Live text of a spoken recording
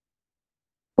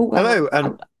Oh, hang Hello, on.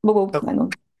 and oh, Hang on.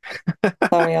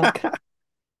 Sorry, I'm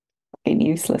being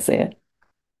useless here.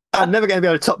 I'm never going to be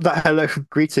able to top that hello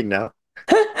greeting now.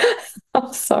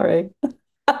 I'm sorry.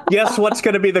 Guess what's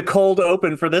going to be the cold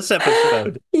open for this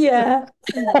episode Yeah.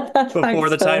 before Thanks,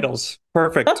 the Phil. titles?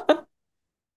 Perfect.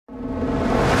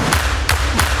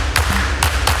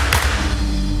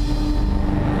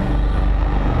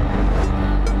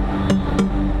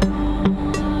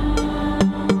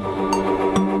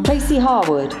 Tracy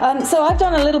Harwood. So I've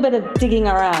done a little bit of digging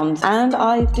around and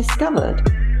I've discovered.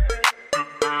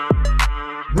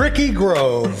 Ricky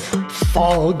Grove.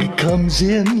 Fog comes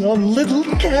in on little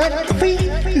cat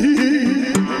feet.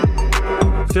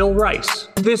 Phil Rice.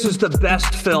 This is the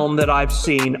best film that I've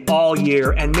seen all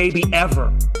year and maybe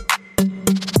ever.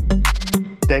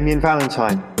 Damien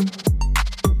Valentine.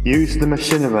 Use the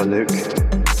machinima, Luke.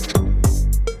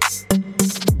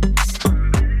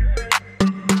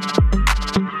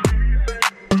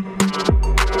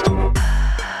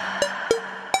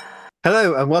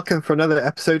 Hello, and welcome for another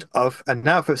episode of And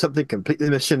Now for Something Completely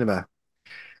Machinima.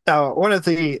 Now, one of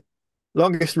the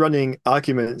longest running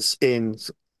arguments in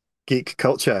geek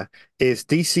culture is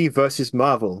DC versus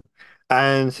Marvel.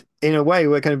 And in a way,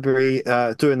 we're going to be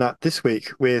doing that this week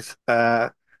with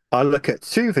our look at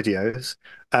two videos.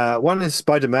 One is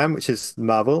Spider-Man, which is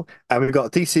Marvel, and we've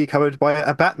got DC covered by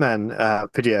a Batman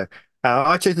video.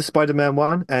 I chose the Spider-Man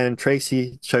one, and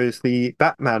Tracy chose the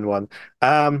Batman one.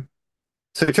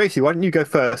 So, Tracy, why don't you go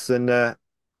first, and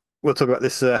we'll talk about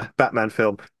this Batman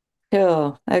film.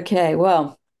 Sure. Okay.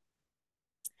 Well,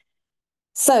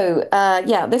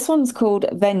 yeah, this one's called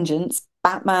Vengeance,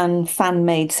 Batman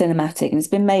fan-made cinematic, and it's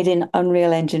been made in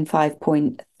Unreal Engine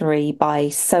 5.3 by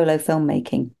Solo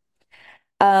Filmmaking.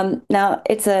 Now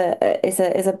it's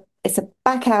a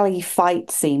back alley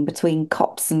fight scene between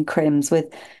cops and crims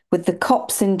with the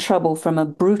cops in trouble from a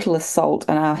brutal assault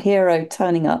and our hero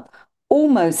turning up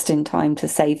almost in time to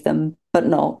save them, but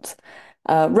not,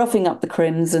 roughing up the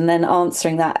crims and then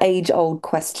answering that age-old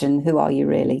question, who are you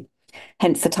really?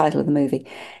 Hence the title of the movie.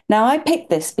 Now, I picked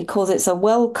this because it's a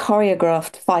well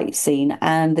choreographed fight scene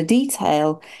and the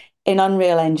detail in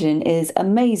Unreal Engine is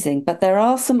amazing, but there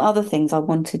are some other things I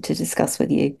wanted to discuss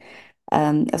with you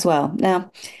as well.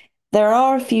 Now, there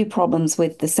are a few problems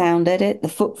with the sound edit. The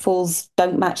footfalls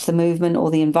don't match the movement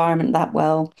or the environment that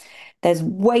well. There's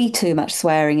way too much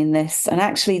swearing in this, and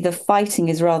actually, the fighting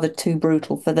is rather too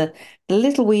brutal for the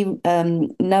little we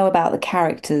know about the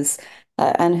characters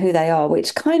and who they are,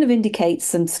 which kind of indicates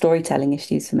some storytelling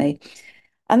issues for me.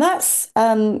 And that's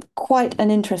quite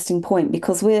an interesting point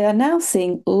because we are now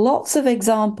seeing lots of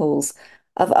examples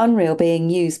of Unreal being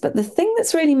used. But the thing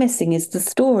that's really missing is the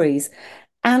stories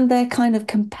and their kind of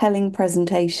compelling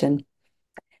presentation.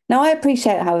 Now, I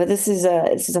appreciate, however, this is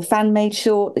a fan-made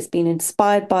short. It's been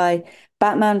inspired by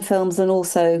Batman films and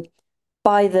also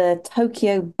by the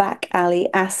Tokyo back alley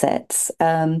assets,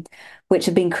 which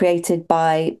have been created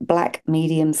by Black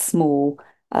Medium Small.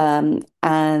 And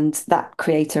that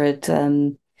creator had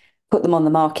put them on the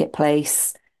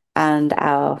marketplace, and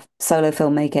our solo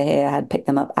filmmaker here had picked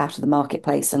them up out of the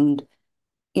marketplace and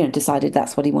decided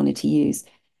that's what he wanted to use.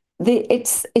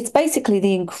 It's basically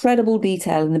the incredible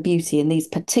detail and the beauty in these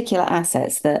particular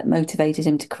assets that motivated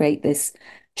him to create this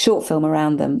short film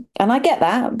around them. And I get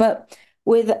that, but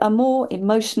with a more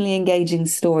emotionally engaging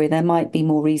story, there might be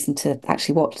more reason to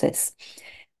actually watch this.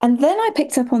 And then I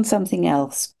picked up on something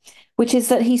else, which is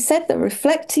that he said that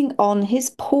reflecting on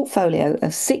his portfolio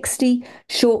of 60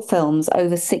 short films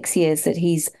over 6 years that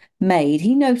he's made,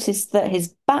 he noticed that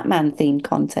his Batman themed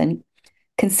content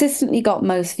consistently got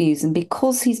most views. And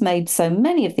because he's made so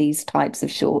many of these types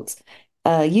of shorts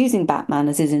using Batman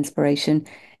as his inspiration,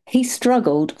 he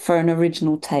struggled for an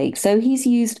original take. So he's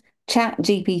used Chat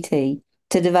GPT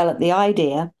to develop the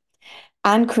idea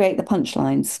and create the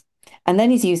punchlines. And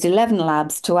then he's used 11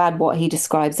 labs to add what he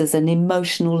describes as an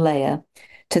emotional layer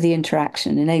to the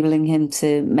interaction, enabling him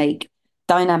to make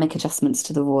dynamic adjustments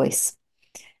to the voice.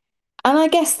 And I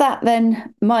guess that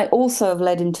then might also have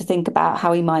led him to think about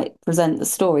how he might present the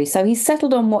story. So he's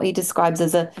settled on what he describes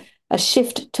as a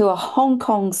shift to a Hong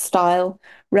Kong style,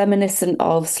 reminiscent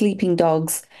of Sleeping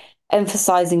Dogs,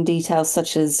 emphasizing details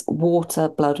such as water,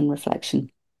 blood, and reflection.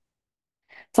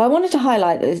 So I wanted to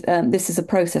highlight that this is a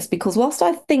process because whilst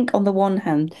I think on the one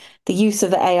hand, the use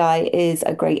of AI is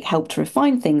a great help to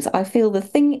refine things, I feel the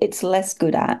thing it's less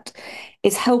good at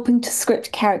is helping to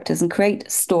script characters and create a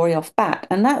story off bat.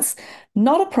 And that's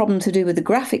not a problem to do with the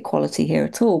graphic quality here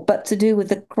at all, but to do with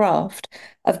the craft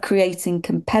of creating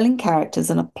compelling characters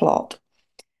and a plot.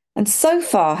 And so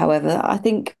far, however, I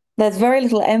think there's very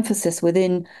little emphasis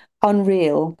within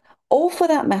Unreal or for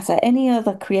that matter, any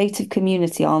other creative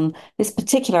community on this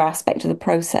particular aspect of the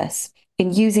process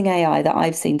in using AI that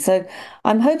I've seen. So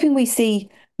I'm hoping we see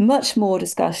much more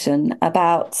discussion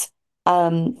about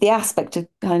the aspect of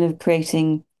kind of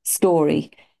creating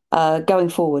story going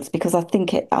forwards, because I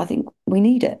think we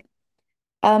need it.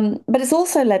 But it's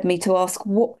also led me to ask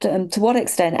to what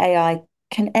extent AI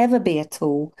can ever be a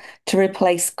tool to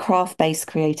replace craft-based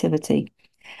creativity.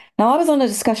 Now, I was on a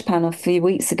discussion panel a few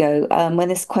weeks ago when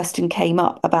this question came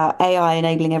up about AI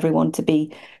enabling everyone to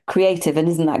be creative, and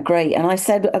isn't that great? And I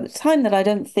said at the time that I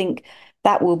don't think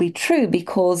that will be true,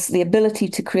 because the ability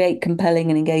to create compelling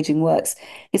and engaging works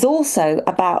is also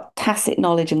about tacit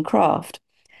knowledge and craft.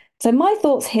 So my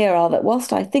thoughts here are that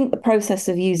whilst I think the process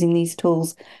of using these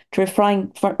tools to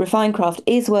refine craft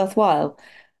is worthwhile,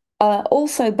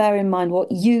 also bear in mind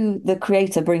what you, the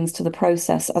creator, brings to the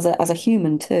process as a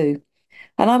human too.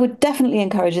 And I would definitely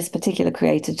encourage this particular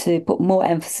creator to put more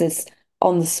emphasis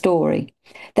on the story.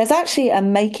 There's actually a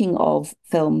making of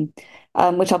film,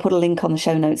 which I'll put a link on the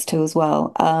show notes to as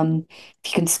well.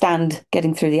 If you can stand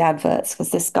getting through the adverts,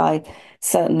 because this guy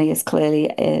certainly is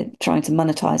clearly trying to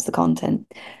monetize the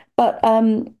content. But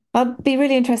I'd be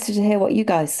really interested to hear what you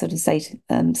guys sort of say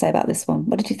about this one.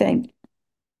 What did you think?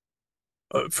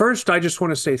 First, I just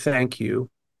want to say thank you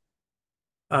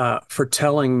for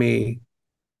telling me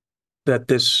that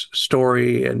this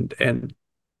story and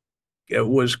it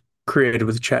was created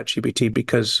with ChatGPT,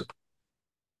 because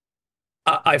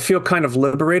I feel kind of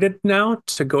liberated now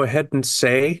to go ahead and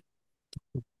say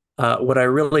what I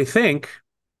really think.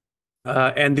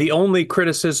 And the only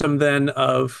criticism then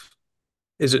of,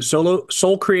 is it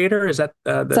Soul Creator? Is that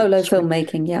Solo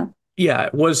filmmaking, yeah. Yeah,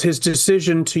 was his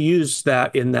decision to use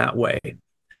that in that way.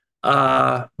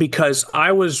 Because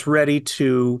I was ready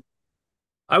to,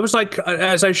 I was like,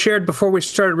 as I shared before we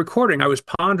started recording, I was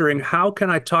pondering, how can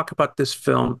I talk about this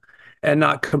film and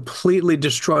not completely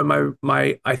destroy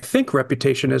my I think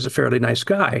reputation as a fairly nice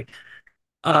guy,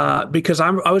 because I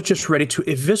was just ready to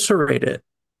eviscerate it.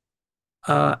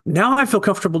 Now I feel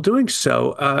comfortable doing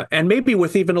so, and maybe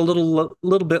with even a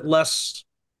little bit less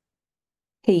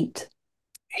Heat.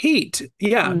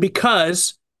 Yeah,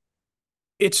 because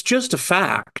it's just a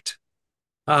fact.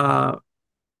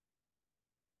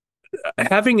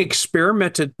 Having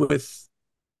experimented with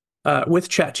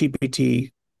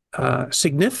ChatGPT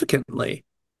significantly,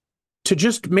 to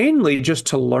just mainly just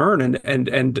to learn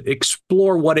and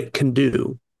explore what it can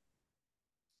do,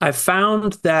 I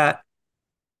found that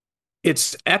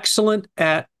it's excellent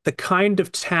at the kind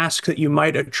of task that you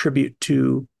might attribute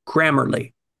to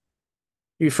Grammarly.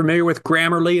 Are you familiar with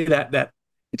Grammarly?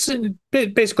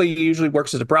 It basically usually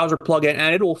works as a browser plugin,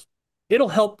 and it'll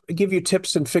help give you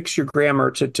tips and fix your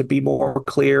grammar to be more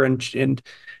clear and change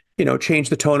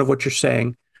the tone of what you're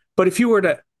saying. But if you were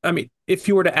to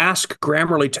ask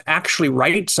Grammarly to actually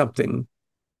write something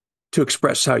to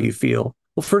express how you feel,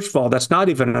 well, first of all, that's not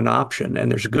even an option,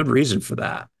 and there's a good reason for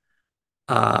that.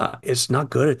 It's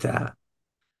not good at that.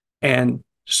 And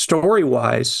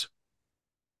story-wise,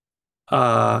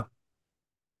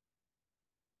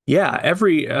 yeah,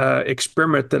 every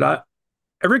experiment that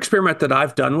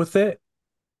I've done with it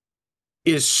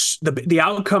is the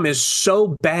outcome is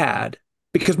so bad,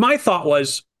 because my thought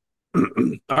was, all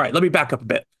right, let me back up a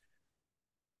bit.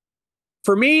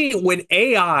 For me, when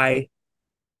AI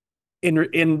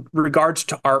in regards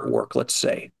to artwork, let's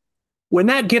say, when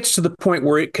that gets to the point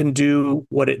where it can do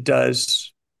what it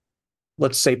does,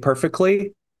 let's say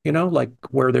perfectly, like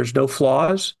where there's no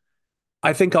flaws,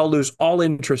 I think I'll lose all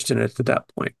interest in it at that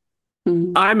point.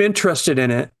 Mm. I'm interested in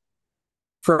it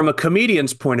from a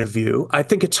comedian's point of view. I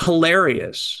think it's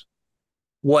hilarious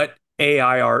what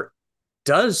AI art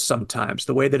does sometimes,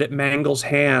 the way that it mangles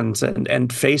hands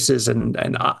and faces and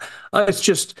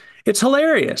it's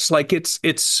hilarious. Like it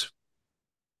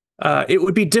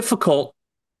would be difficult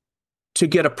to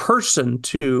get a person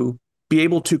to be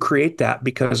able to create that,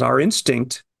 because our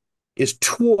instinct is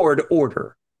toward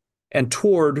order and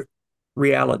toward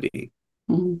reality.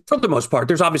 Mm-hmm. For the most part.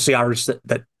 There's obviously artists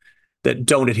that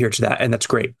don't adhere to that, and that's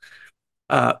great.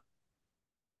 But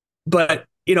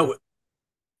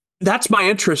that's my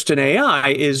interest in AI,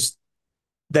 is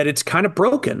that it's kind of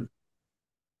broken.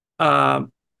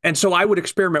 And so I would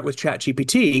experiment with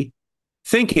ChatGPT,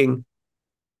 thinking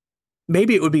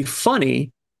maybe it would be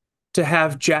funny to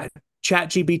have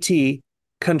ChatGPT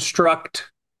construct.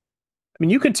 I mean,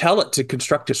 you can tell it to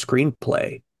construct a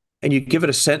screenplay, and you give it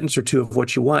a sentence or two of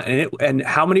what you want and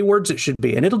how many words it should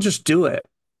be, and it'll just do it.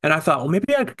 And I thought, well,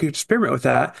 maybe I could experiment with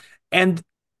that. And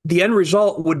the end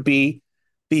result would be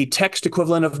the text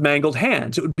equivalent of mangled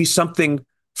hands. It would be something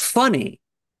funny.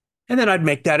 And then I'd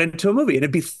make that into a movie. And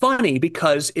it'd be funny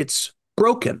because it's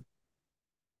broken.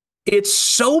 It's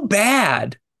so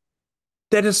bad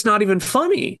that it's not even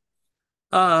funny.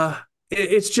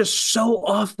 It's just so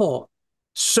awful.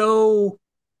 So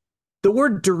the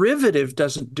word derivative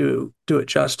doesn't do it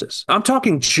justice. I'm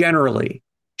talking generally.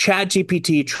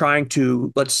 ChatGPT trying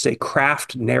to, let's say,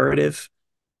 craft narrative.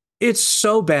 It's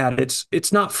so bad.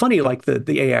 It's not funny like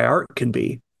the AI art can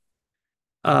be.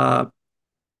 Uh,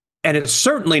 and it's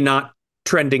certainly not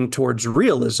trending towards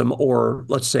realism or,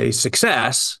 let's say,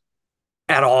 success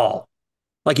at all.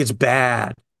 Like it's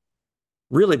bad,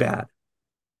 really bad.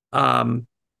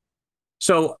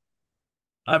 So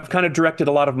I've kind of directed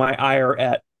a lot of my ire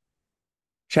at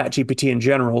ChatGPT in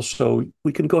general. So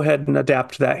we can go ahead and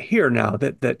adapt that here now.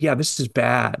 That yeah, this is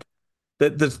bad.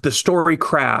 The story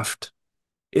craft,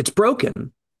 it's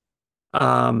broken.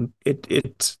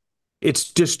 It's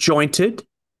disjointed.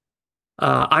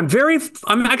 I'm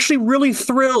actually really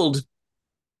thrilled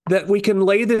that we can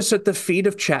lay this at the feet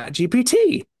of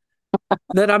ChatGPT.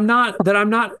 that I'm not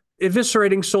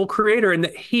eviscerating Soul Creator, and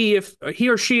that he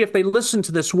or she, if they listen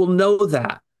to this, will know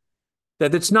that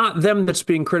it's not them that's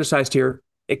being criticized here,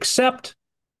 except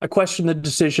I question the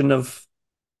decision of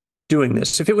doing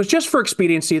this. If it was just for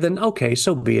expediency, then okay,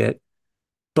 so be it.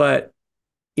 But,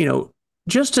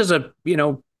 just as a,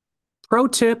 pro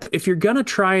tip, if you're going to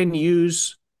try and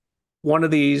use one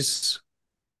of these,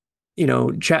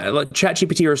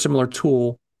 ChatGPT or a similar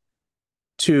tool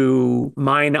to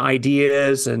mine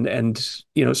ideas and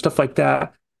stuff like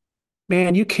that,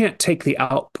 man, you can't take the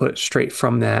output straight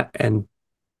from that and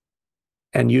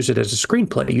use it as a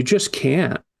screenplay. You just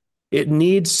can't. It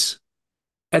needs,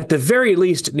 at the very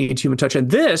least, it needs human touch. And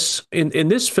this, in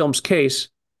this film's case,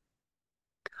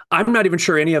 I'm not even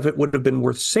sure any of it would have been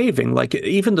worth saving. Like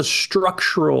even the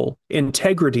structural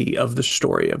integrity of the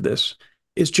story of this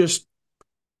is just,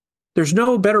 there's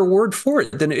no better word for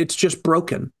it than it's just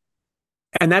broken.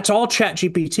 And that's all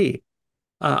ChatGPT.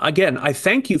 Again, I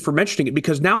thank you for mentioning it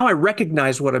because now I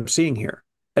recognize what I'm seeing here.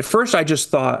 At first, I just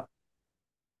thought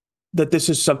that this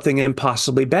is something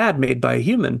impossibly bad made by a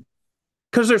human,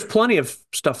 because there's plenty of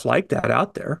stuff like that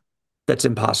out there that's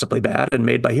impossibly bad and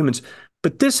made by humans.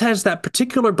 But this has that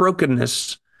particular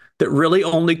brokenness that really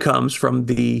only comes from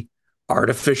the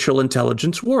artificial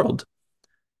intelligence world.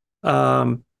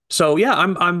 So yeah,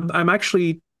 I'm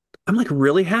actually like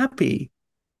really happy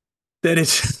that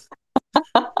it's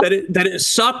that it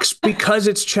sucks because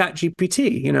it's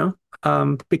ChatGPT,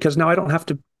 because now I don't have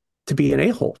to be an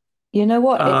a-hole. You know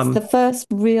what? It's the first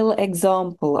real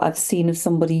example I've seen of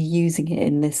somebody using it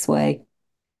in this way.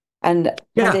 And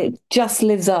it just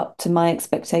lives up to my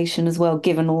expectation as well,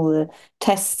 given all the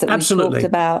tests that we've talked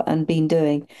about and been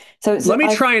doing. So let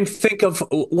me try and think of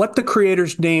what the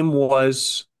creator's name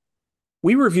was.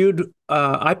 We reviewed,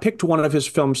 I picked one of his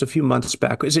films a few months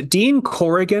back. Is it Dean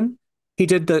Corrigan?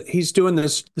 He's doing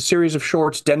the series of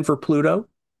shorts, Denver Pluto.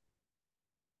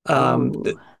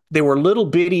 They were little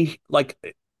bitty, like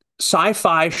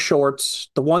sci-fi shorts.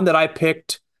 The one that I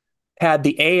picked had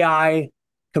the AI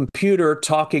computer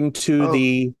talking to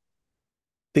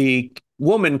the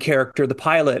woman character, the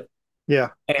pilot.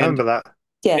 Yeah, I remember that.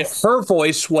 Yes. Her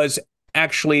voice was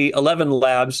actually 11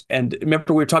 Labs, and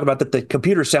remember we were talking about that the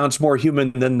computer sounds more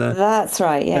human than the that's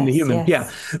right, yes, than the human.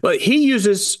 yes. Yeah, but he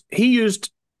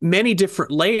used many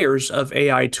different layers of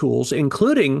AI tools,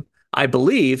 including, I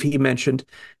believe he mentioned,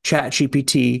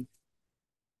 ChatGPT,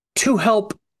 to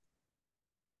help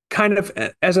kind of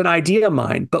as an idea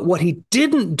mine. But what he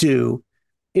didn't do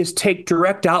is take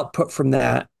direct output from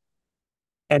that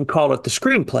and call it the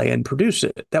screenplay and produce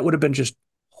it. That would have been just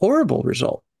horrible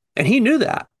result. And he knew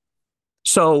that.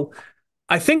 So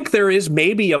I think there is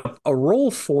maybe a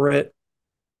role for it.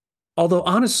 Although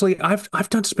honestly, I've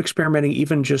done some experimenting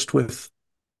even just with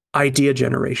idea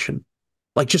generation,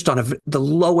 like just on the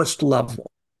lowest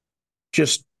level.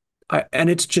 And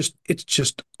it's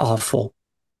just awful.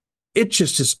 It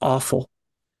just is awful.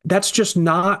 That's just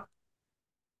not,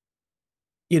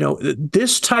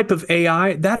 this type of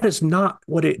AI, that is not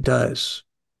what it does.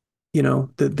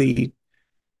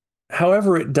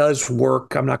 However it does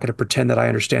work, I'm not going to pretend that I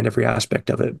understand every aspect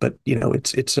of it, but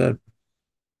it's the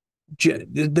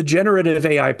generative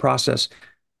AI process.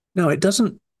 No, it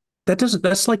doesn't.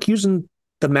 That's like using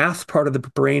the math part of the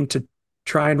brain to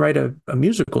try and write a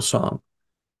musical song.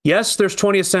 Yes, there's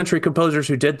 20th century composers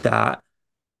who did that.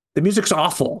 The music's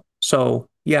awful. So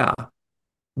yeah,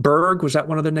 Berg, was that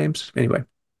one of the names? Anyway,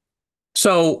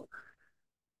 so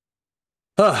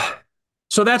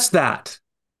that's that.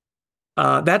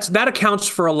 That accounts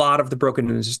for a lot of the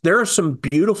brokenness. There are some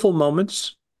beautiful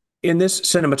moments in this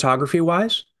cinematography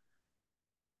wise.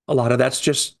 A lot of that's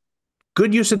just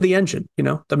good use of the engine.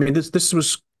 I mean, this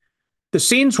was the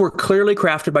scenes were clearly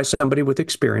crafted by somebody with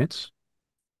experience.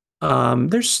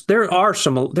 There's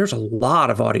a lot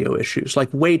of audio issues,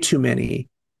 like way too many.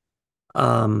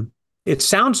 It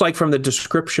sounds like from the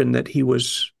description that he'd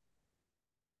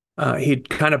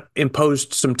kind of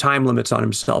imposed some time limits on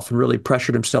himself and really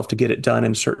pressured himself to get it done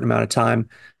in a certain amount of time.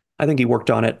 I think he worked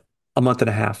on it a month and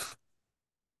a half.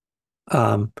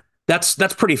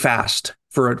 That's pretty fast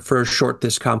for a short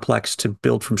this complex to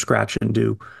build from scratch and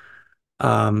do.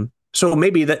 So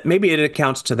maybe it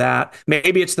accounts to that.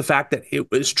 Maybe it's the fact that it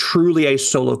was truly a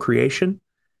solo creation,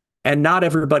 and not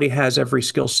everybody has every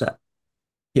skill set.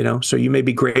 So you may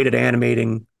be great at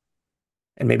animating,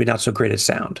 and maybe not so great at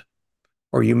sound,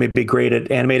 or you may be great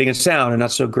at animating and sound and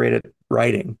not so great at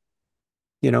writing.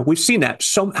 We've seen that.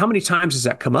 So how many times has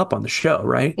that come up on the show,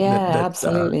 right? Yeah,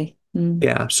 absolutely.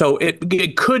 Yeah. So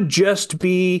it could just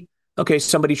be, okay,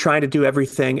 somebody trying to do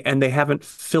everything and they haven't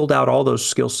filled out all those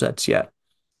skill sets yet.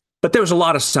 But there was a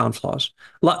lot of sound flaws.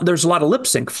 There's a lot of lip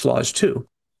sync flaws too,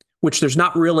 which there's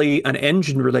not really an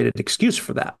engine related excuse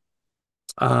for that.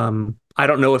 I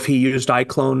don't know if he used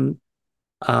iClone,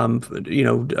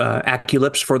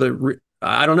 Aculips for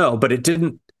I don't know, but it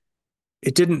didn't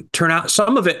turn out.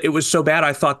 Some of it was so bad,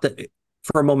 I thought that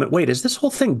for a moment, wait, is this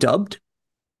whole thing dubbed?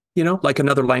 Like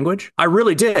another language? I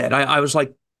really did. I was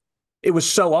like, it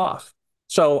was so off.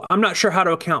 So I'm not sure how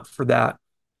to account for that.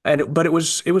 But it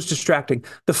was distracting.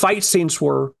 The fight scenes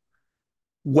were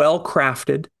well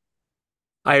crafted.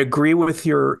 I agree with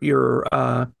your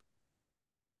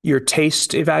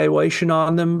taste evaluation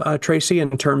on them, Tracy,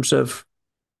 in terms of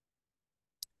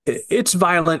it's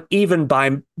violent even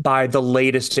by the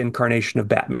latest incarnation of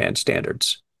Batman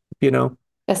standards.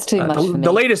 That's too much for me.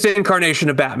 The latest incarnation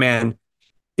of Batman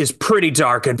is pretty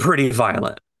dark and pretty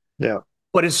violent. Yeah.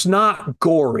 But it's not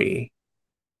gory.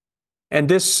 And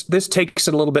this takes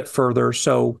it a little bit further.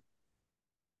 So,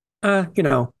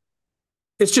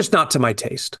 it's just not to my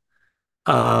taste.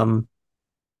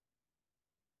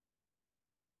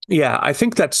 Yeah, I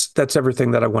think that's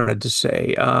everything that I wanted to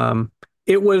say.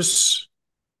 It was,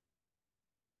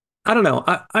 I don't know.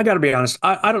 I got to be honest.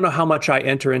 I don't know how much I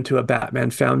enter into a Batman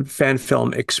fan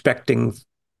film expecting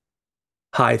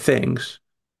high things.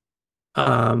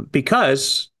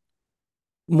 Because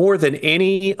more than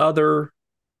any other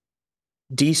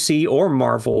DC or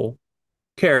Marvel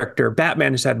character,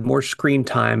 Batman has had more screen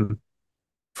time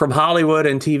from Hollywood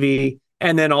and TV,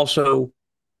 and then also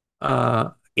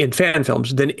in fan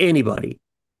films than anybody.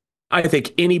 I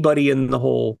think anybody in the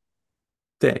whole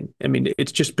thing. I mean,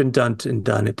 it's just been done and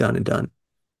done and done and done.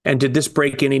 And did this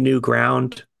break any new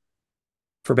ground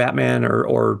for Batman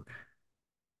or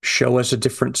show us a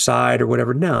different side or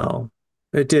whatever? No,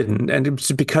 it didn't. And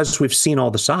it's because we've seen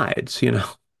all the sides,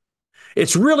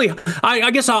 It's really,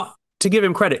 I guess to give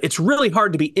him credit, it's really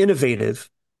hard to be innovative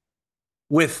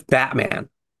with Batman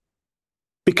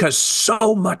because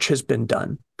so much has been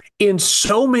done in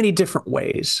so many different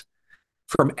ways,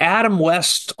 from Adam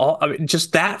West,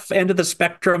 just that end of the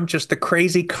spectrum, just the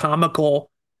crazy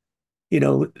comical,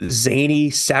 zany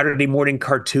Saturday morning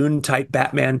cartoon type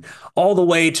Batman, all the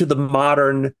way to the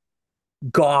modern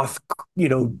goth,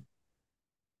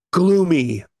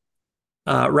 gloomy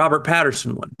Robert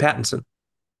Pattinson,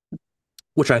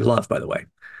 which I love, by the way.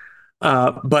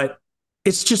 But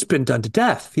it's just been done to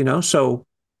death, So,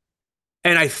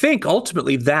 and I think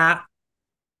ultimately that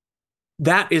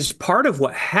is part of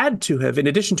what had to have, in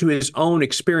addition to his own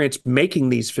experience making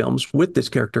these films with this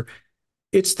character,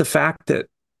 it's the fact that,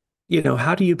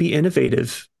 how do you be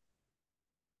innovative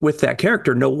with that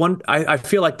character? I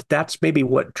feel like that's maybe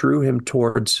what drew him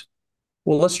towards,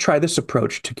 well, let's try this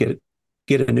approach to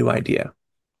get a new idea.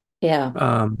 Yeah.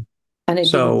 And it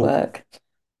didn't work.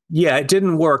 Yeah, it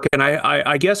didn't work. And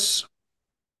I guess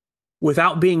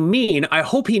without being mean, I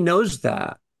hope he knows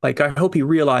that. Like, I hope he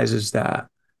realizes that.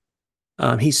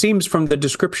 He seems from the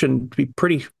description to be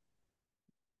pretty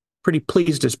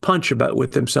pleased as punch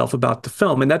with himself about the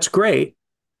film. And that's great.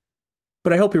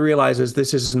 But I hope he realizes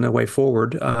this isn't a way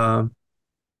forward. I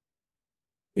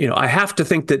have to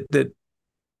think that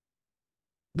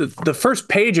the first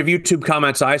page of YouTube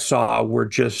comments I saw were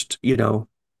just,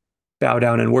 bow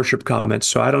down and worship comments.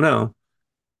 So I don't know.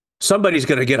 Somebody's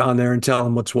going to get on there and tell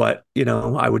him what's what,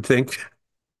 I would think.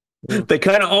 They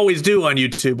kind of always do on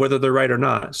YouTube, whether they're right or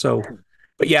not. So,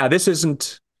 but yeah, this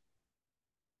isn't.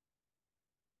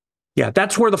 Yeah,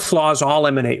 that's where the flaws all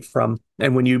emanate from.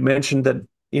 And when you mentioned that,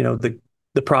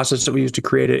 the process that we used to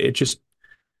create it,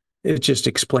 it just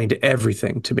explained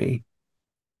everything to me.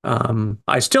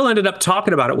 I still ended up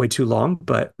talking about it way too long,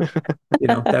 but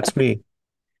that's me.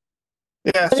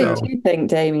 Yeah. What So did you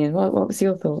think, Damien? What was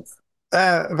your thoughts?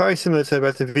 Very similar to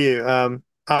both of you.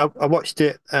 I watched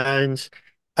it and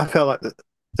I felt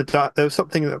like there was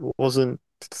something that wasn't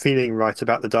feeling right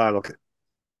about the dialogue.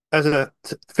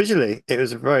 Visually, it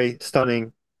was a very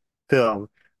stunning film.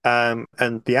 And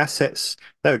the assets,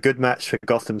 they're a good match for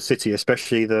Gotham City,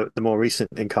 especially the more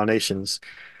recent incarnations.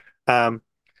 Um,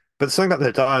 but something about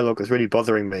the dialogue was really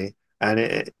bothering me,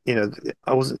 and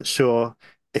I wasn't sure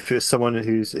if it was someone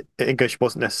whose English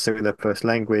wasn't necessarily their first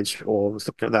language or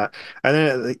something like that. And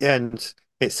then at the end,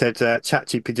 it said Chat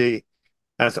GPT,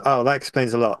 and I thought, oh, that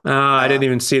explains a lot. I didn't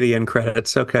even see the end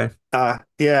credits. Okay.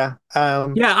 Yeah.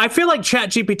 Yeah, I feel like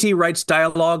ChatGPT writes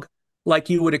dialogue like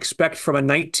you would expect from an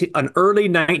early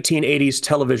 1980s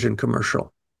television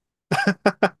commercial. You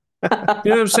know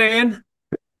what I'm saying?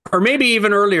 Or maybe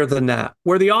even earlier than that,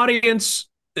 where the audience,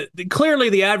 clearly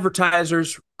the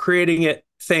advertisers creating it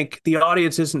think the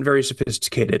audience isn't very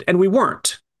sophisticated, and we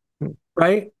weren't,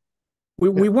 right? We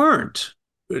Yeah. weren't.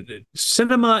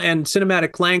 Cinema and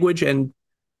cinematic language and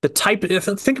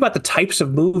think about the types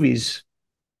of movies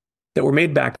that were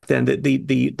made back then,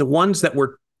 the ones that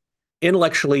were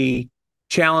intellectually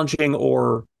challenging,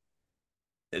 or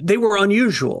they were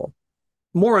unusual,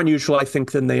 more unusual, I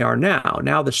think, than they are now.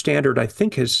 Now the standard, I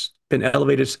think, has been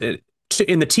elevated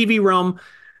in the TV realm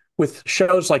with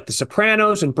shows like The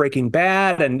Sopranos and Breaking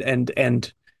Bad,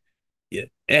 and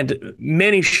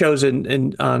many shows in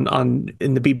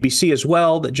the BBC as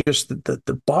well. That just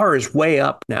the bar is way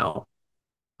up now,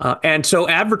 and so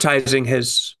advertising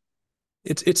has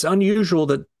it's unusual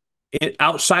that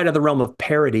outside of the realm of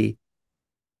parody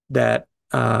that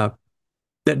that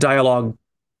dialogue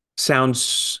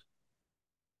sounds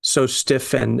so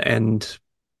stiff and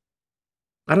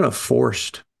I don't know,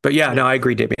 forced. But yeah, Yeah. no, I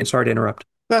agree, Damien. Sorry to interrupt.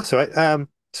 That's all right.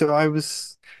 So I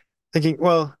was thinking,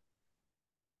 well,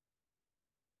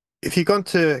 if you're going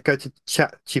to go to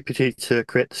Chat GPT to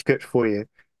create the script for you,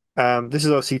 this is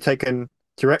obviously taken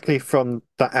directly from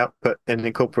that output and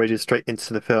incorporated straight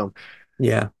into the film.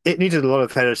 Yeah. It needed a lot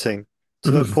of editing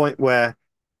to the point where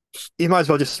you might as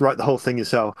well just write the whole thing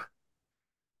yourself.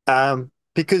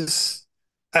 Because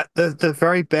at the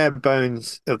very bare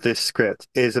bones of this script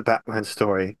is a Batman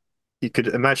story. You could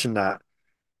imagine that,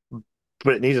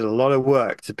 but it needed a lot of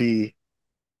work to be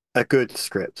a good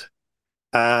script.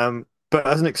 But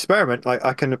as an experiment, like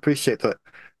I can appreciate that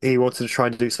he wanted to try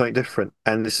and do something different,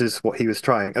 and this is what he was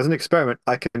trying. As an experiment,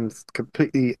 I can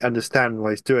completely understand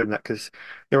why he's doing that because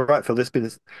you're right, Phil. There's been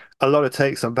a lot of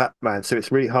takes on Batman, so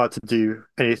it's really hard to do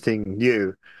anything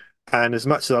new. And as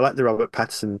much as I like the Robert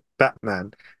Pattinson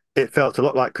Batman, it felt a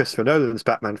lot like Christopher Nolan's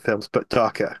Batman films, but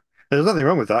darker. And there's nothing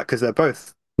wrong with that because they're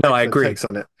both No, I excellent agree. takes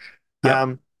on it. Yep.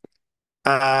 Um,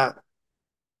 uh,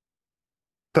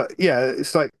 but yeah,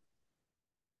 it's like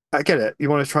I get it. You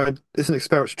want to try. It's an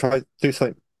experiment to try to do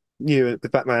something new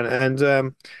with Batman,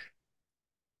 and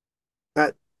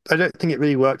I, I don't think it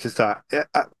really works as that. Yeah,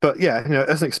 but yeah,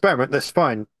 as an experiment, that's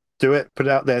fine. Do it, put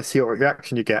it out there, see what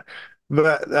reaction you get.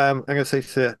 But I'm going to say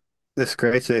to this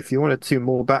creator, if you want to do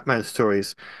more Batman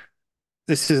stories,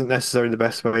 this isn't necessarily the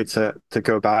best way to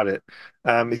go about it.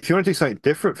 If you want to do something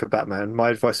different for Batman, my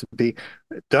advice would be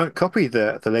don't copy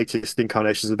the latest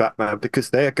incarnations of Batman because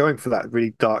they are going for that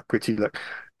really dark, gritty look.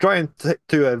 Try and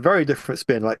do a very different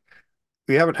spin. Like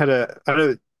we haven't had I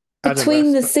know Adam Between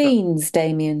West, the scenes,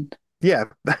 Damien. yeah,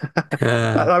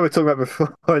 Uh, I was talking about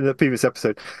before in the previous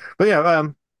episode, but yeah,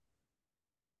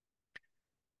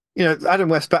 Adam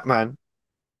West Batman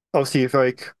obviously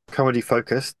very comedy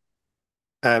focused,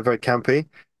 very campy.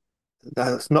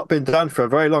 That's not been done for a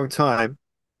very long time.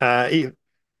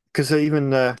 Because even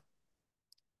the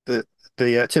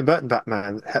Tim Burton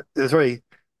Batman, it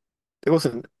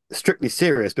wasn't strictly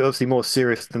serious, but obviously more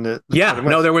serious than the yeah, Adam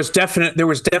no, West. there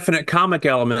was definite comic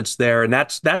elements there, and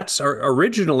that's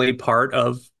originally part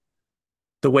of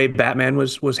the way Batman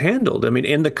was handled. I mean,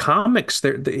 in the comics,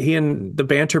 he and the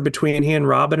banter between he and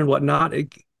Robin and whatnot,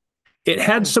 it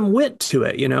had some wit to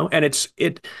it, and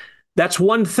that's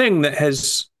one thing that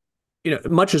has,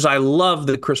 much as I love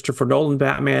the Christopher Nolan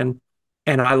Batman,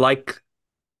 and I like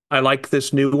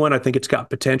this new one. I think it's got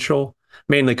potential,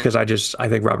 mainly because I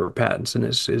think Robert Pattinson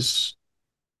is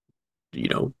you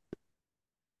know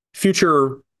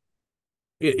future.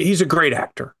 He's a great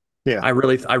actor. Yeah, I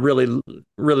really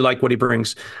like what he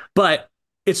brings, but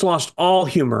it's lost all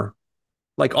humor.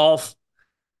 Like all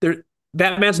there,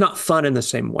 Batman's not fun in the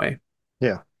same way.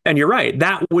 yeah. And you're right.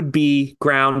 That would be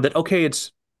ground that okay.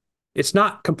 It's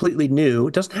not completely new.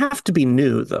 It doesn't have to be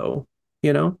new though.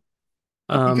 You know.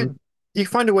 You Um, can you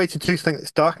find a way to do something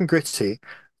that's dark and gritty,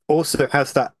 also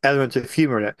has that element of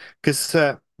humor in it. Because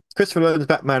Christopher Nolan's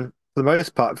Batman for the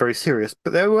most part, very serious.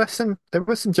 But there were some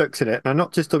jokes in it, and I'm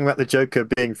not just talking about the Joker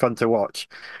being fun to watch.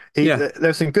 Yeah.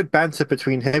 There's some good banter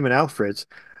between him and Alfred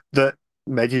that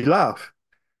made you laugh,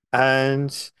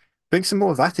 and bring some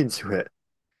more of that into it.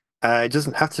 It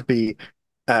doesn't have to be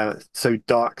so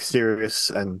dark, serious,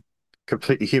 and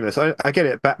completely humorous. I get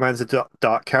it. Batman's a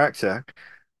dark character,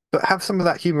 but have some of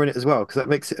that humor in it as well, because that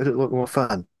makes it a little bit more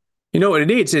fun. You know what it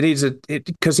needs? It needs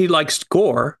because he likes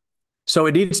gore. So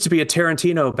it needs to be a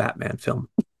Tarantino Batman film.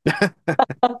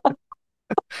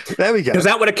 There we Because go.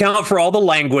 that would account for all the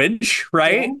language, Yeah,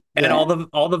 right? And yeah.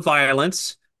 all the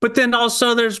violence. But then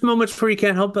also there's moments where you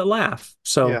can't help but laugh. Yeah.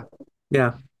 So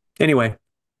yeah. Anyway,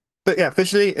 But yeah,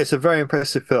 visually, it's a very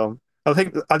impressive film.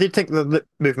 I did think the lip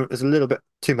movement was a little bit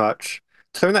too much.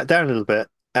 Tone that down a little bit,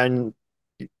 and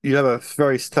you have a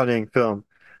very stunning film.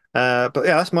 But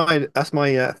yeah, that's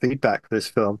my feedback for this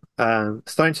film.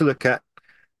 Starting to look at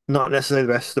not necessarily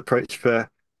the best approach for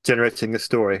generating a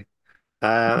story.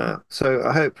 So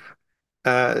I hope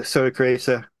Solo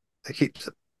Creator keeps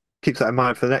that in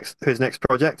mind for his next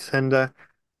project, and I'd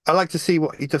like to see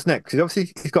what he does next. Because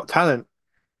obviously he's got talent.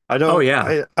 oh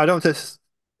yeah. I don't just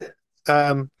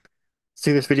um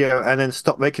see this video and then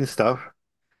stop making stuff.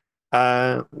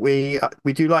 We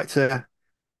do like to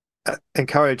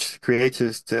encourage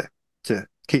creators to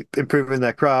keep improving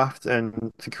their craft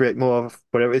and to create more of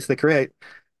whatever it is they create.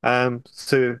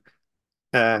 So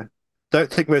uh,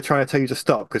 don't think we're trying to tell you to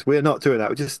stop, because we're not doing that.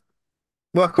 We just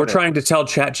work We're on it. trying to tell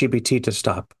ChatGPT to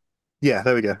stop. Yeah,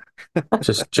 there we go.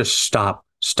 Just stop.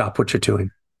 Stop what you're doing.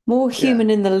 More Yeah. human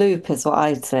in the loop is what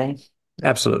I'd say.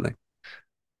 Absolutely.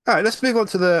 All right, let's move on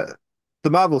to the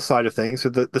Marvel side of things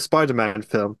with the Spider-Man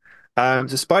film.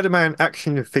 The Spider-Man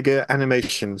action figure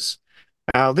animations.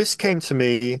 Now, this came to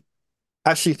me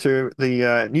actually through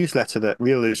the newsletter that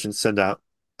Real Illusions send out.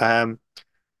 Um,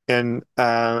 and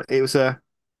it was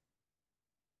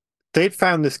they'd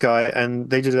found this guy and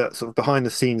they did a sort of behind the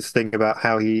scenes thing about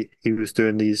how he was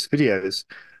doing these videos.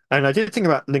 And I did think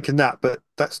about linking that, but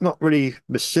that's not really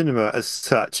machinima as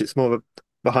such. It's more of a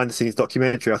behind the scenes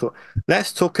documentary. I thought,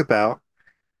 let's talk about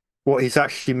what he's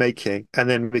actually making, and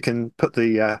then we can put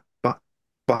the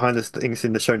behind the things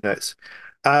in the show notes.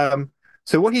 Um,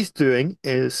 so what he's doing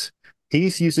is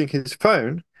he's using his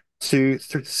phone to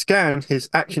scan his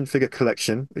action figure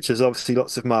collection, which is obviously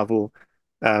lots of Marvel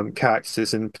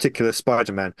characters, in particular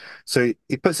Spider-Man. So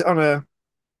he puts it on a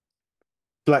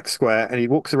black square and he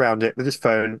walks around it with his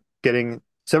phone, getting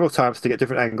several times to get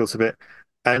different angles of it,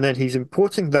 and then he's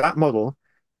importing that model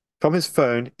from his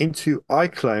phone into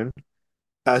iClone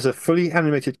as a fully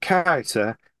animated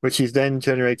character, which he's then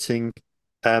generating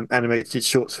animated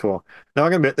shorts for. Now,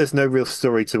 I'm going to admit there's no real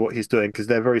story to what he's doing because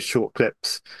they're very short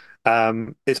clips.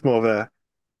 It's more of a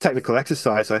technical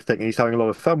exercise, I think, and he's having a lot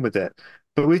of fun with it.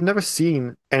 But we've never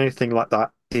seen anything like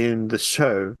that in the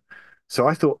show. So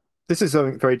I thought this is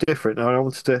something very different, and I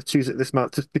wanted to choose it this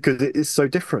month just because it is so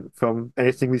different from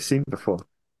anything we've seen before.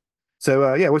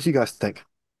 So yeah, what do you guys think?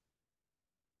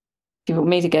 If you want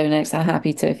me to go next, I'm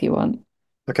happy to if you want.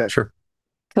 Okay. Sure.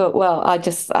 Cool. Well,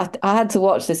 I had to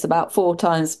watch this about 4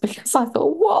 times because I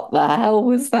thought, what the hell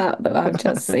was that I've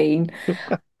just seen?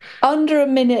 Under a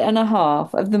minute and a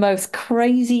half of the most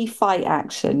crazy fight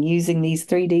action using these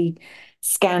 3D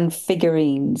scan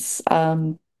figurines. I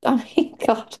mean,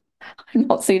 God, I've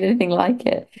not seen anything like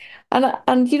it.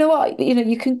 And you know what? You know,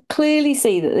 you can clearly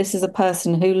see that this is a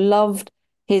person who loved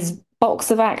his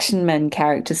box of action men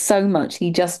characters so much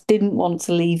he just didn't want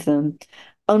to leave them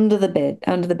under the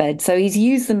bed. So he's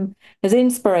used them as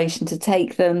inspiration to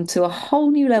take them to a whole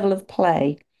new level of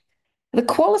play. The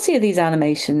quality of these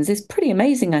animations is pretty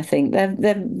amazing, I think.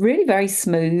 They're really very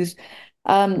smooth.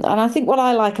 And I think what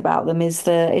I like about them is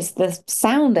the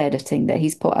sound editing that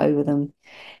he's put over them.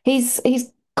 He's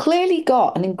clearly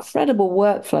got an incredible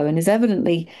workflow and is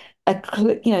evidently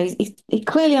he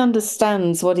clearly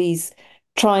understands what he's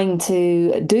trying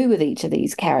to do with each of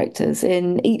these characters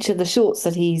in each of the shorts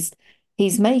that he's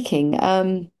making.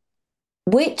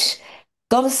 Which,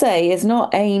 gotta say, is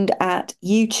not aimed at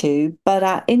YouTube, but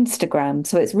at Instagram.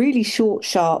 So it's really short,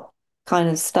 sharp kind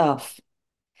of stuff.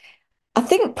 I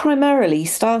think primarily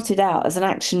started out as an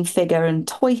action figure and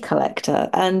toy collector,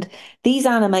 and these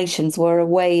animations were a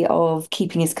way of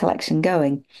keeping his collection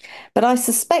going. But I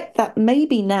suspect that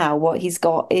maybe now what he's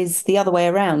got is the other way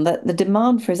around, that the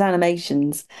demand for his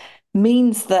animations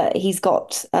means that he's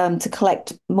got to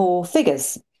collect more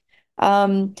figures.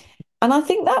 Um, and I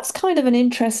think that's kind of an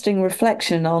interesting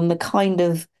reflection on the kind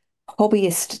of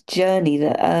hobbyist journey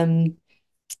that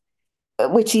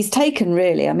which he's taken,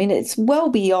 really. I mean, it's well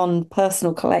beyond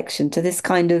personal collection to this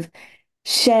kind of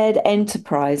shared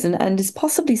enterprise and is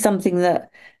possibly something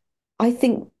that I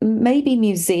think maybe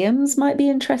museums might be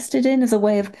interested in as a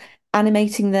way of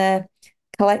animating their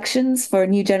collections for a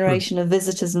new Hmm. generation of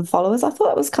visitors and followers. I thought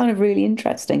that was kind of really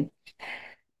interesting.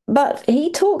 But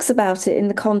he talks about it in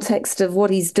the context of what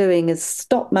he's doing as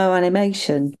stop mo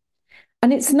animation.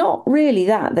 And it's not really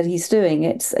that he's doing.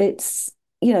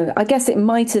 I guess it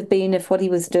might have been if what he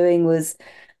was doing was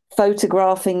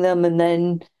photographing them and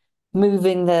then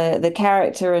moving the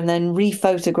character and then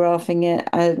rephotographing it.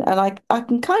 And I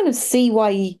can kind of see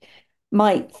why he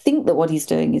might think that what he's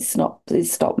doing is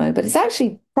stop mo, but it's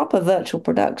actually proper virtual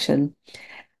production.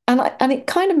 And it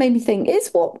kind of made me think, is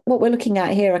what we're looking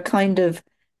at here a kind of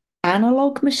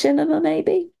analog machinima,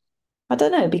 maybe? I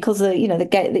don't know, because the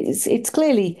game it's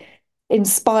clearly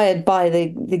inspired by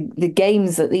the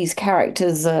games that these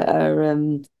characters are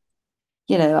in,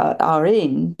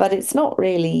 but it's not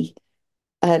really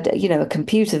a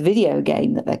computer video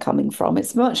game that they're coming from.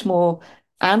 It's much more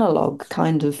analog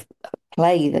kind of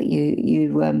play that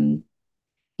you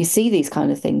see these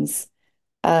kind of things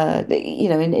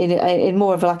in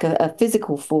more of like a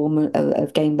physical form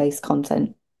of game-based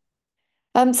content.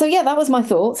 So yeah, that was my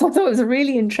thoughts. I thought it was a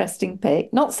really interesting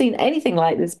pick. Not seen anything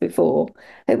like this before.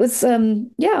 It was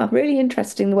yeah, really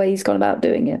interesting the way he's gone about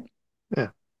doing it. Yeah.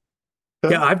 Yeah,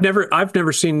 Phil? I've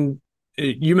never seen.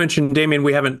 You mentioned, Damien,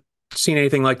 we haven't seen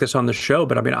anything like this on the show,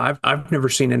 but I mean, I've never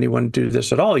seen anyone do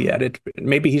this at all yet. It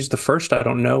maybe he's the first. I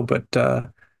don't know, but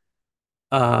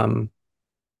um,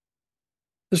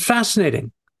 it's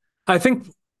fascinating. I think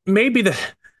maybe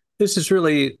this is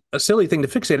really a silly thing to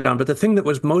fixate on, but the thing that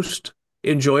was most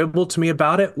enjoyable to me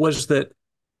about it was that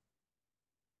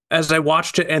as I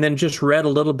watched it and then just read a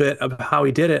little bit of how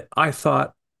he did it, I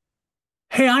thought,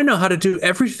 hey, I know how to do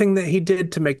everything that he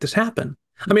did to make this happen.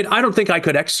 I mean, I don't think I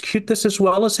could execute this as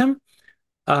well as him,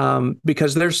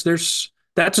 because there's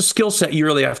that's a skill set you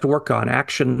really have to work on,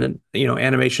 action and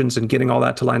animations and getting all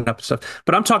that to line up and stuff.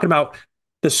 But I'm talking about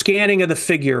the scanning of the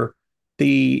figure,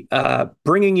 the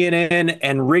bringing it in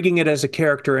and rigging it as a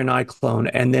character in iClone,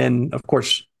 and then of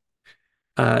course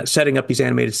setting up these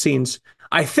animated scenes.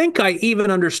 I think I even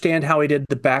understand how he did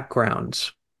the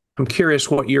backgrounds. I'm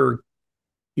curious what your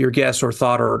guess or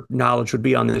thought or knowledge would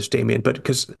be on this, Damien, but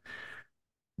because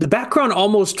the background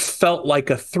almost felt like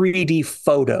a 3D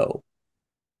photo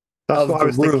That's of what I the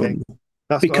was thinking. room That's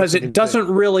what I was because it thinking too. doesn't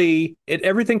really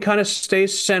everything kind of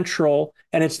stays central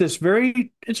and it's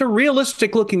a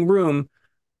realistic looking room,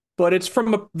 but it's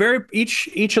from a very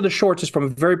each of the shorts is from a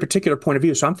very particular point of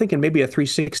view. So I'm thinking maybe a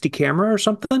 360 camera or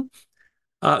something,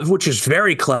 which is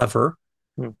very clever.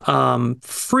 Hmm.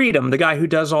 Freedom, the guy who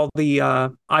does all the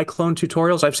iClone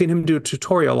tutorials, I've seen him do a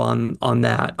tutorial on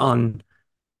that, on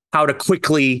how to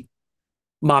quickly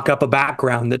mock up a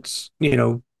background that's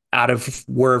out of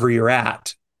wherever you're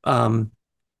at. And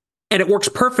it works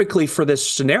perfectly for this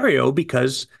scenario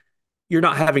because you're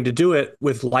not having to do it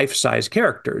with life-size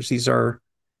characters. These are,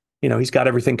 he's got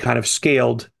everything kind of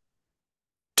scaled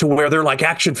to where they're like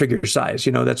action figure size.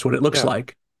 That's what it looks Yeah.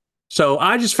 like. So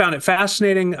I just found it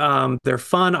fascinating. They're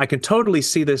fun. I can totally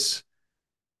see this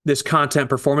content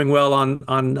performing well on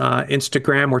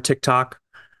Instagram or TikTok.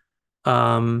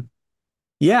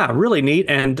 Yeah, really neat.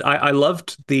 And I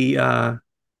loved the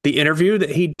interview that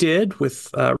he did with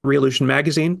Revolution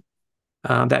Magazine.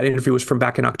 That interview was from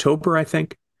back in October, I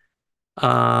think.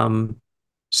 Um,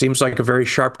 Seems like a very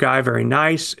sharp guy, very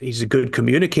nice. He's a good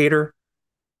communicator.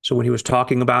 So when he was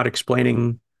talking about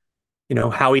explaining,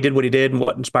 how he did what he did and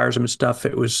what inspires him and stuff,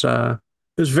 it was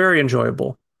very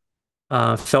enjoyable.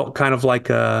 Felt kind of like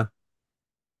a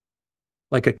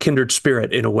kindred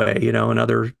spirit in a way,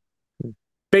 another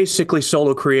basically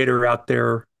solo creator out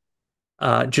there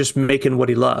just making what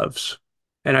he loves.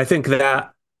 And I think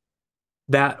that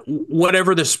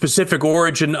whatever the specific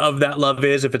origin of that love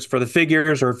is, if it's for the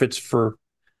figures or if it's for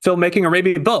filmmaking or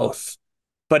maybe both,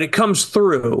 but it comes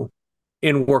through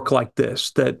in work like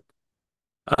this that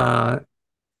uh,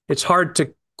 it's hard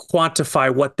to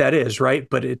quantify what that is, right?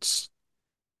 But it's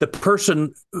the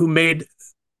person who made.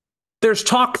 There's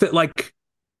talk that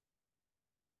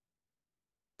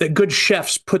good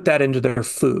chefs put that into their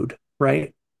food,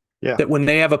 right? Yeah. That when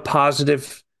they have a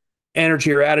positive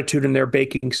energy or attitude and they're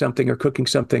baking something or cooking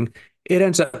something, it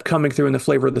ends up coming through in the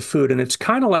flavor of the food. And it's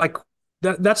kind of like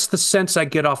that's the sense I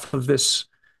get off of this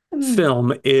Hmm.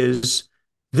 film is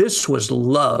this was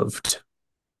loved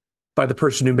by the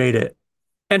person who made it.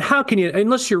 And how can you,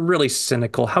 unless you're really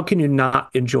cynical, how can you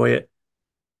not enjoy it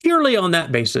purely on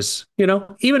that basis?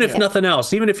 Even if Yeah. nothing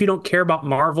else, even if you don't care about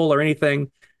Marvel or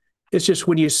anything, it's just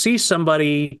when you see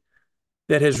somebody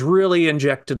that has really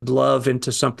injected love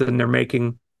into something they're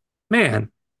making,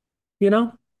 man,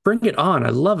 bring it on. I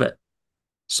love it.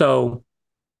 So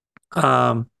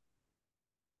Um,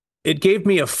 it gave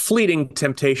me a fleeting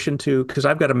temptation to, because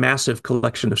I've got a massive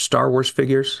collection of Star Wars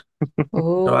figures.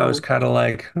 So I was Oh, kind of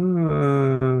like,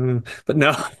 but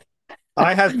no,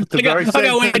 I had the very I same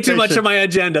got way too much temptation. on my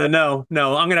agenda. No,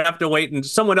 no, I'm gonna have to wait, and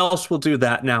someone else will do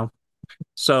that now.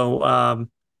 So,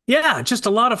 yeah, just a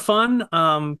lot of fun.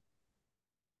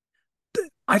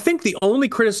 I think the only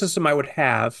criticism I would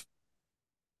have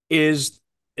is,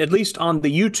 at least on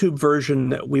the YouTube version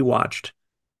that we watched,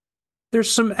 there's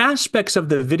some aspects of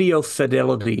the video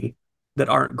fidelity that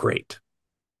aren't great,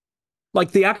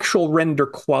 like the actual render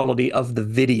quality of the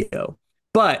video.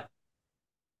 But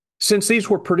since these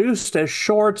were produced as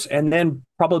shorts and then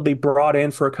probably brought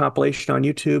in for a compilation on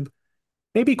YouTube,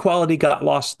 maybe quality got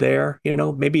lost there.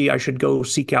 Maybe I should go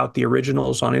seek out the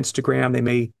originals on Instagram. They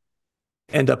may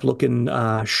end up looking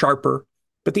sharper.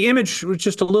 But the image was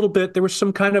just a little bit, there was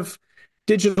some kind of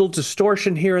digital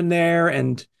distortion here and there.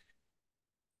 And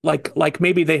like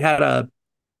maybe they had a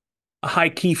high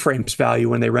keyframes value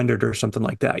when they rendered or something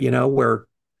like that, where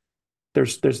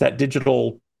there's that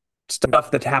digital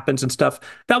stuff that happens and stuff.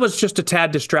 That was just a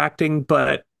tad distracting,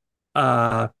 but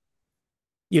uh,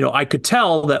 I could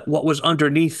tell that what was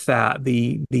underneath that,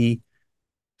 the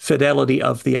fidelity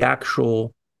of the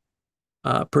actual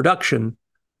production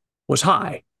was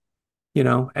high,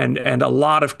 and a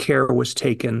lot of care was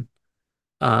taken.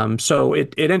 So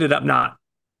it ended up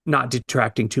not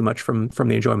detracting too much from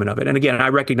the enjoyment of it. And again, I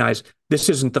recognize this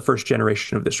isn't the first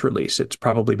generation of this release. It's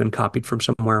probably been copied from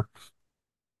somewhere.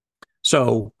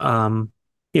 So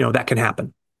that can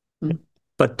happen. mm.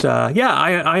 But yeah,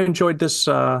 I enjoyed this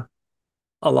a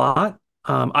lot.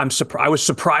 I was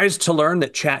surprised to learn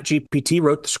that ChatGPT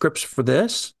wrote the scripts for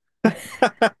this.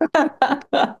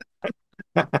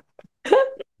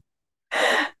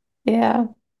 Yeah.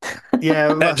 Yeah,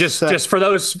 That that's just for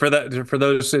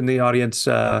those in the audience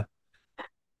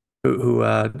who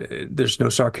there's no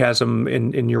sarcasm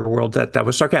in your world. That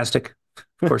was sarcastic.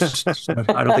 Of course,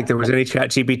 I don't think there was any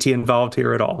ChatGPT involved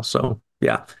here at all. So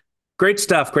yeah, great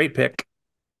stuff. Great pick.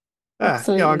 I'm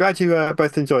Absolutely. glad you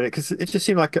both enjoyed it because it just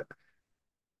seemed like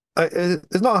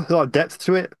there's not a lot of depth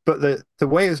to it, but the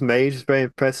way it was made is very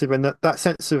impressive, and that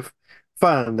sense of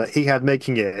fun that he had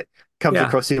making it comes Yeah.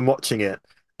 across in watching it.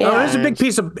 Oh, Yeah. And it was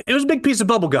a big piece of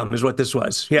bubble gum is what this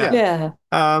was. Yeah. yeah,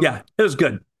 Yeah. um, Yeah. It was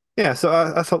good. yeah. So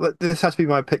I thought that this has to be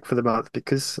my pick for the month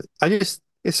because it's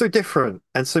so different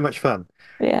and so much fun.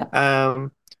 Yeah.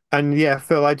 Um, and yeah,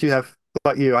 Phil, I do have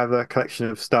like you, I have a collection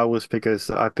of Star Wars figures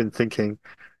that I've been thinking.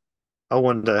 I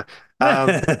wonder. Um,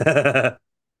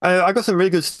 I got some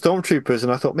really good stormtroopers,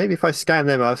 and I thought maybe if I scan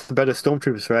them, I have some better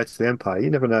stormtroopers for Edge of the Empire.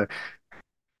 You never know.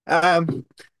 Um,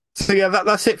 so yeah,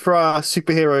 that's it for our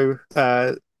superhero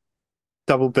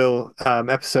double bill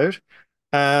episode.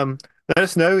 Let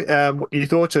us know what you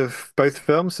thought of both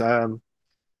films. How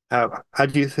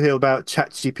do you feel about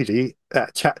ChatGPT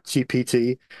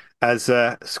as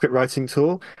a script writing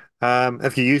tool?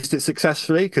 Have you used it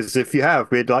successfully? Because if you have,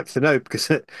 we'd like to know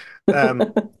because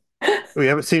um, we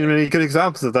haven't seen many good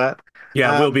examples of that.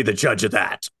 Yeah, we'll Um, be the judge of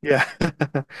that. yeah.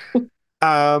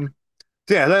 um,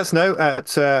 so yeah, let us know at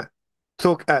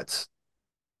talk at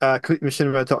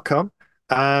completemachinima.com.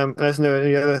 Let us know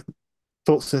any other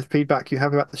thoughts and feedback you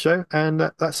have about the show. And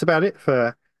that's about it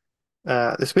for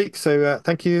this week. So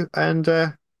thank you and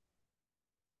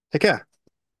take care.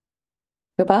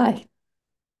 Goodbye.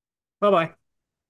 Bye bye.